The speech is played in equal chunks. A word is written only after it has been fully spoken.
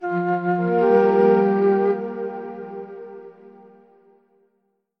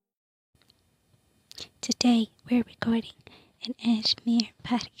we're recording an ASMR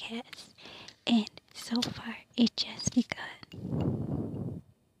podcast, and so far it just begun.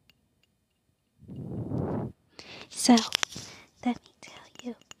 So, let me tell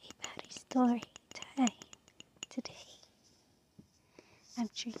you about a story time today. I'm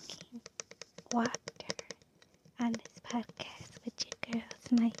drinking water on this podcast with your girl,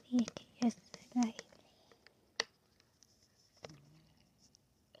 Smileyaksa-Liv.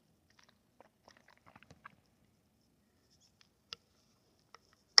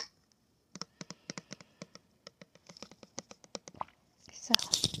 So,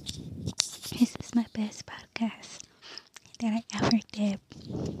 this is my best podcast that I ever did.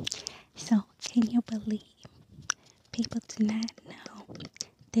 So, can you believe people do not know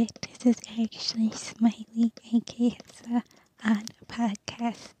that this is actually Smileyaksa on a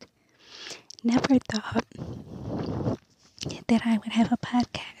podcast? Never thought that I would have a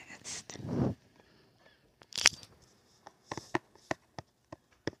podcast.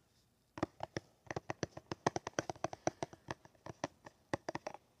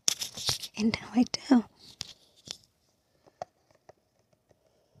 And now I do.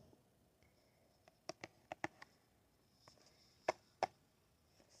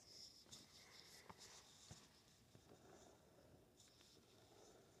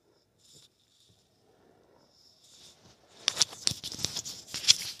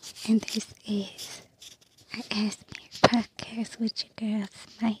 And this is an ASMR podcast with your girl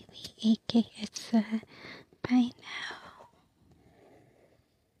Smileyaksa. Bye now.